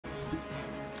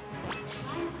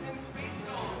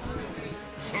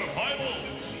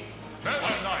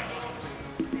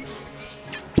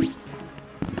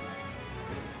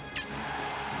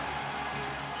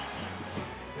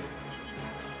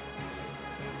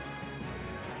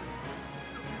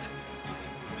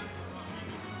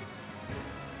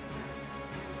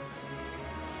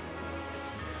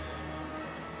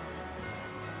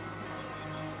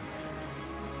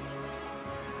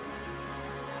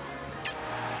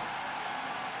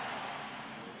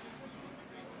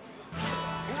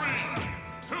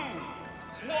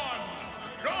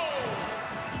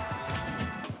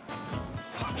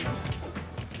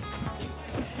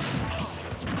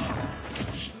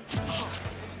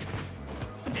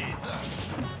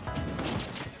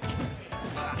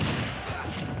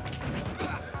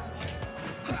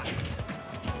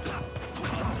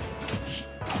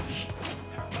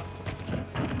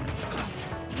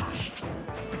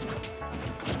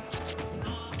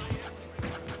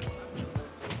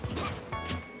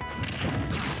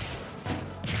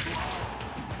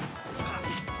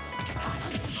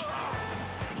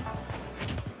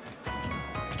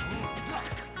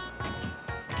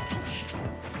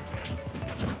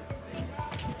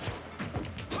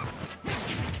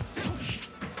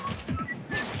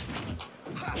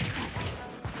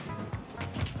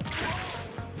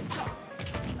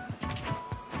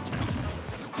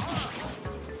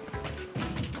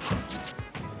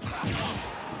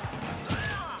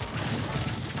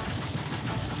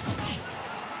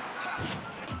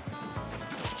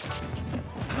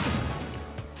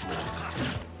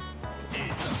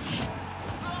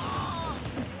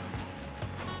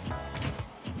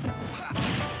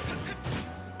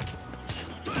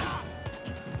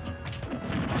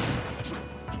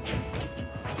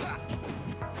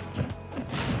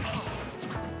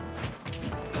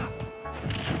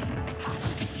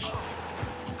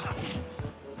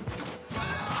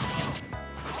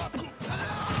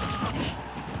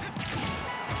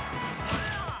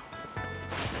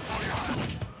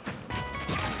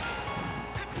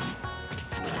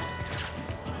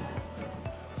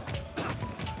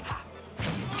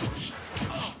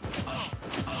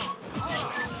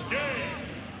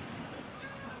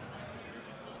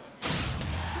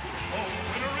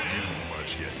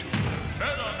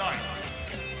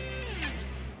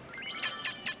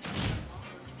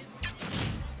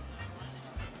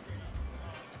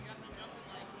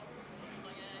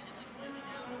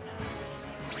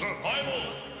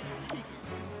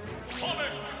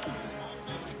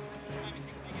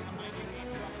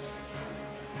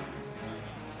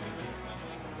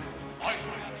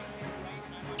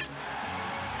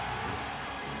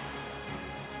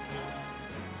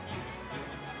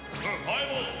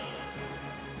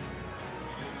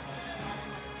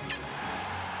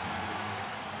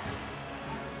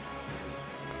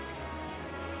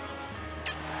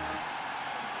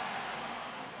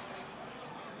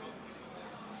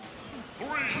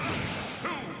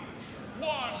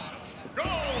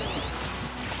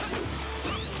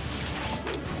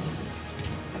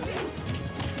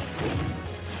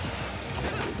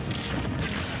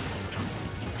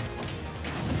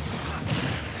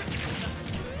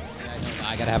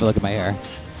gotta have a look at my hair.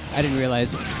 I didn't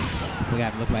realize we gotta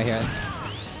have a look at my hair.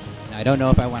 Now, I don't know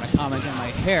if I want to comment on my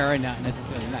hair and not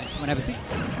necessarily match. Want to have a seat?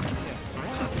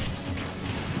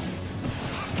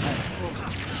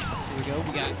 So we go.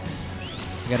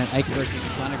 We got an Ike versus a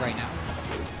Sonic right now.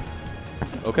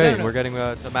 Okay, we're getting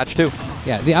to match 2.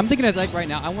 Yeah, see, I'm thinking as Ike right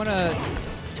now.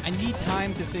 I need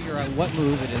time to figure out what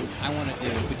move it is I want to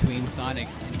do between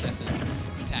Sonic's incessant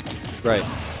attacking. Right.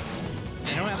 And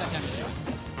I don't have that time to do it.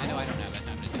 I know I don't have that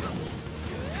time to do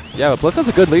it. Yeah, but Blitz has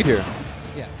a good lead here.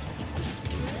 Yeah.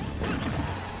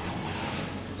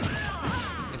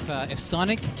 If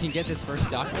Sonic can get this first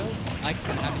stock though, Ike's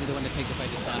gonna have to be the one to take the fight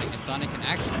to Sonic, and Sonic can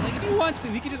actually, like, if he wants to,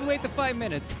 he can just wait the 5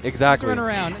 minutes. Exactly. Just run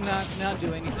around and not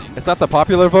do anything. It's not the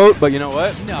popular vote, but you know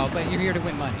what? No, but you're here to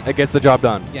win money. It gets the job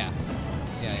done. Yeah.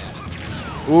 Yeah,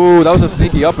 yeah. Ooh, that was a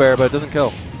sneaky up air, but it doesn't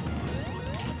kill.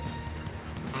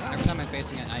 Every time I'm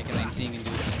facing an Ike and I'm seeing him do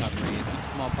his recovery, a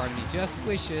small part of me just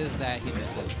wishes that he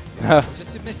misses.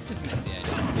 just miss the edge.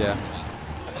 Yeah.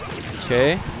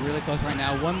 Okay. It's really close right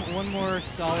now. One more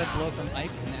solid blow from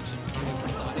Ike, and that should do it for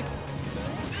Sonic.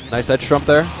 Nice edge trump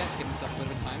there. Yeah, give himself a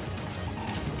little bit of time.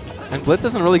 And Blitz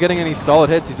isn't really getting any solid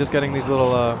hits. He's just getting these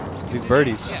little these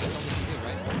birdies. Yeah, that's all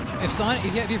he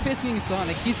can do, right? If you're facing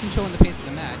Sonic, he's controlling the pace of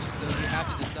the match. So you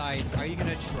have to decide: are you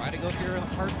going to try to go for your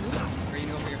hard moves, or are you going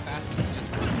to go for your fast moves and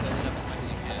just build it up as much as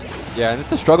you can? Yeah, and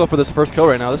it's a struggle for this first kill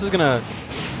right now. This is gonna.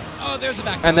 Oh, there's the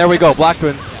back. And there we go,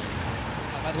 Blacktwins. Yeah.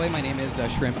 By the way, my name is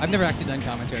Shrimp. I've never actually done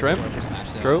commentary Shrimp? before for Smash.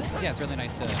 So True. Yeah, it's really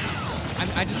nice.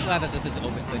 I'm just glad that this is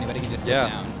open, so anybody can just sit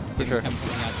down. For sure. Come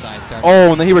from the outside. Start.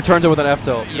 Oh, and then he returns it with an F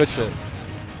tilt. Good shit.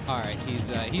 All right, he's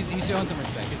showing some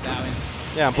respect. He's bowing.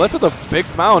 Yeah, and Blitz with a big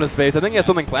smile on his face. I think he has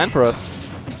something planned for us.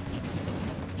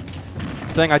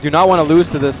 Saying, I do not want to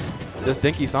lose to this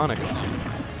dinky Sonic.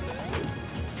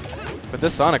 But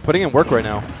this Sonic putting in work right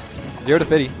now. 0 to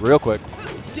 50, real quick.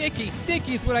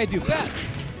 Dickie's what I do best.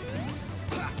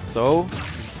 So,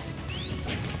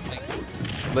 Thanks.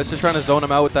 Blitz just trying to zone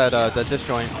him out with that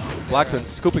disjoint. Blacktwins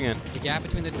scooping in. The gap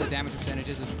between the damage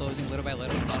percentages is closing little by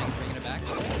little. Sonic's bringing it back.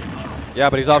 Yeah,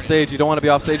 but he's off stage. You don't want to be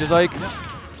off stage as Ike. No.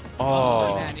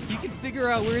 Oh. Man, if you can figure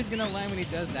out where he's going to land when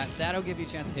he does that, that'll give you a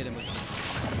chance to hit him with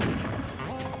something.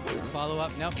 There's a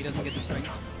follow-up. Nope, he doesn't get the string.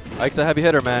 Ike's a heavy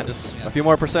hitter, man. Just a few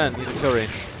more percent. He's in kill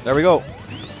range. There we go.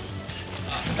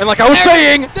 And like I was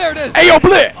saying, there it is. Ayo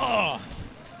Blitz! Oh.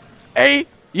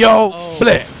 Ayo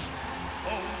Blitz!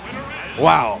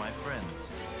 Wow.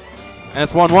 And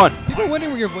it's 1-1. People are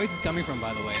wondering where your voice is coming from,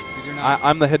 by the way, because you're not.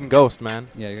 I'm the hidden ghost, man.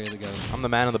 Yeah, you're the ghost. I'm the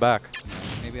man in the back.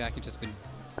 Maybe I could just do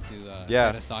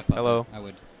yeah. a sock puppet. Hello. I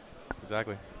would.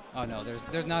 Exactly. Oh no,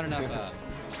 there's not enough.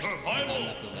 There's not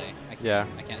enough delay. I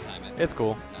can't time it. It's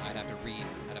cool. No, I'd have to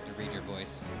read your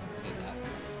voice. I did that.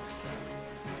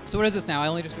 So what is this now? I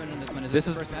only just went on this one. Is this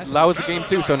the first match? That was the game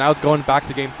 2, so now it's going back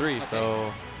to game 3. Okay.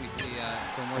 So we see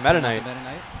more Meta Knight.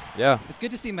 Yeah. It's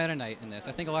good to see Meta Knight in this.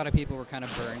 I think a lot of people were kind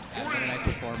of burned at Meta Knight's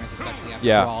performance, especially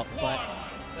after Brawl. But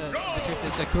the truth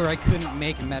is, Sakurai couldn't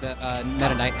make Meta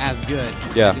Knight as good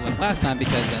as he was last time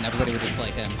because then everybody would just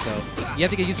play him. So you have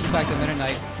to get used to the fact that Meta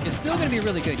Knight is still going to be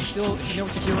really good. If you know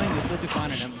what you're doing, you'll still do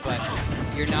fine on him. But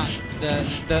you're not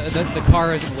the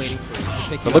car isn't waiting for you to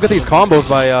pick you up. Look at these combos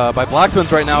by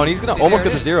Blacktwins right now, and he's going to almost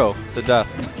get the 0 to death.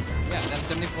 Yeah,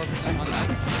 that's 74% on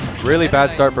that. Really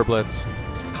bad start for Blitz.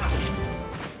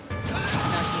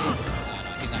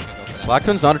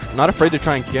 Blacktwin's not afraid to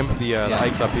try and gimp the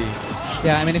Ike's up B.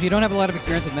 Yeah, I mean, if you don't have a lot of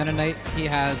experience with Meta Knight, he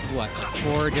has, what,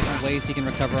 4 different ways he can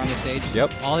recover on the stage?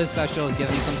 Yep. All his specials give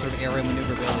him some sort of aerial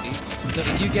maneuverability. So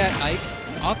if you get Ike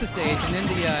off the stage and then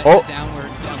the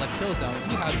downward kill zone,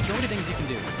 you have so many things you can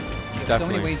do. You have so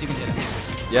many ways you can hit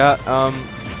him. Yeah,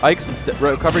 Ike's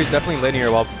recovery is definitely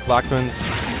linear, while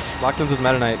Blacktwins'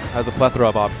 Meta Knight has a plethora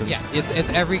of options. Yeah, it's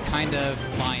every kind of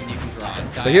line you can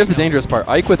draw. But here's the dangerous part.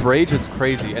 Ike with Rage is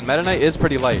crazy, and Meta Knight is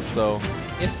pretty light, so...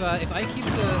 If Ike keeps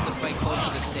the fight close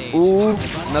to the stage, as long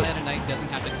as Meta Knight doesn't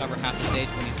have to cover half the stage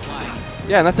when he's flying.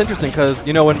 Yeah, and that's interesting, because,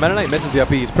 you know, when Meta Knight misses the up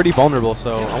B, he's pretty vulnerable,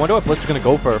 so I wonder what Blitz is going to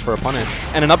go for a punish.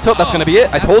 And an up tilt, that's going to be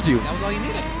it. I told you. That was all you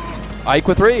needed. Ike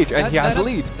with Rage, and he has the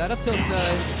lead. That up tilt,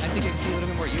 I think you see a little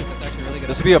bit more use. That's actually really good.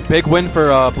 This would be a big win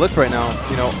for Blitz right now.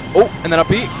 You know, and then up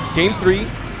B, game 3,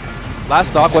 last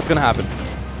stock. What's going to happen?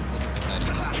 This is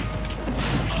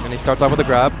exciting. And he starts off with a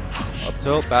grab, up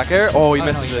tilt, back air. Oh, he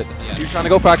misses it. Yeah. He's trying to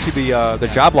go for actually the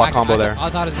jab block combo there. I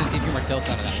thought I was going to see a few more tilts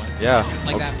out of that one. Yeah.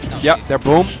 Like that. No, yep. There.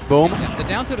 Boom. Boom. Yeah, the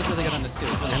down tilt is really good on this too.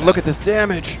 And look at this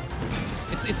damage.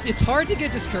 It's hard to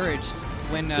get discouraged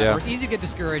when or it's easy to get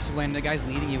discouraged when the guy's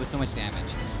leading you with so much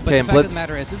damage. But the fact of the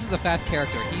matter is, this is a fast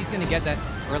character. He's going to get that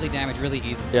early damage really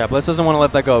easily. Yeah, Blitz doesn't want to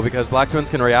let that go because Blacktwins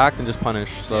can react and just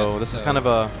punish. So this is kind of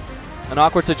an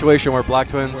awkward situation where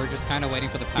Blacktwins... We're just kind of waiting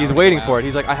for the power. He's waiting for it.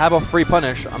 He's like, I have a free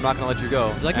punish. I'm not going to let you go.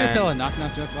 Would you like me to tell a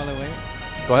knock-knock joke while I wait?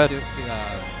 Go ahead.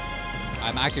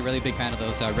 I'm actually a really big fan of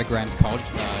those Rick Grimes college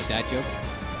dad jokes.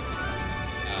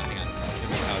 Hang on. Let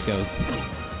me see how it goes.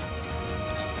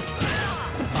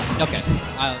 Okay.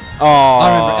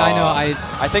 I know.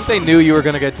 I think they knew you were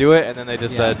gonna do it, and then they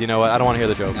just said, you know what? I don't want to hear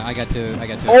the joke. No, I got to.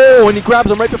 Oh, and he grabs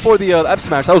him right before the F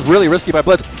smash. That was really risky by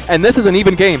Blitz. And this is an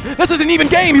even game. This is an even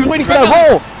game. He was waiting for that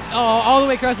roll. Oh, all the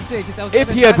way across the stage. If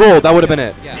he had rolled, that would have been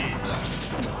it. Yeah.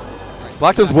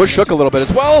 Blacktwins was shook a little bit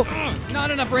as well. Not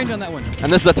enough range on that one.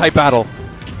 And this is a tight battle.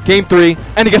 Game 3,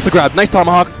 and he gets the grab. Nice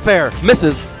tomahawk. Fair.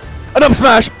 Misses. An up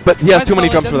smash, but he has too many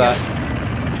jumps for that.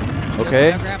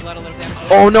 Okay.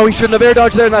 Oh no, he shouldn't have air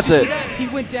dodged there, and that's it. He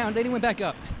went down, then he went back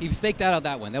up. He faked out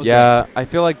that one. That was great. I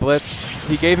feel like Blitz,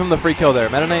 he gave him the free kill there.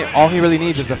 Meta Knight, all he really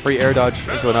needs is a free air dodge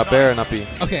into an up air and up B.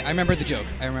 Okay, I remember the joke.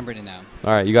 I remembered it now.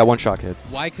 All right, you got one shot, kid.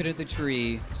 Why couldn't the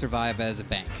tree survive as a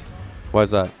bank? Why is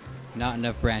that? Not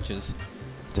enough branches.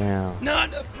 Damn. Not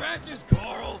enough branches,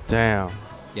 Carl. Damn.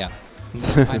 Yeah.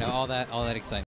 I know all that excitement.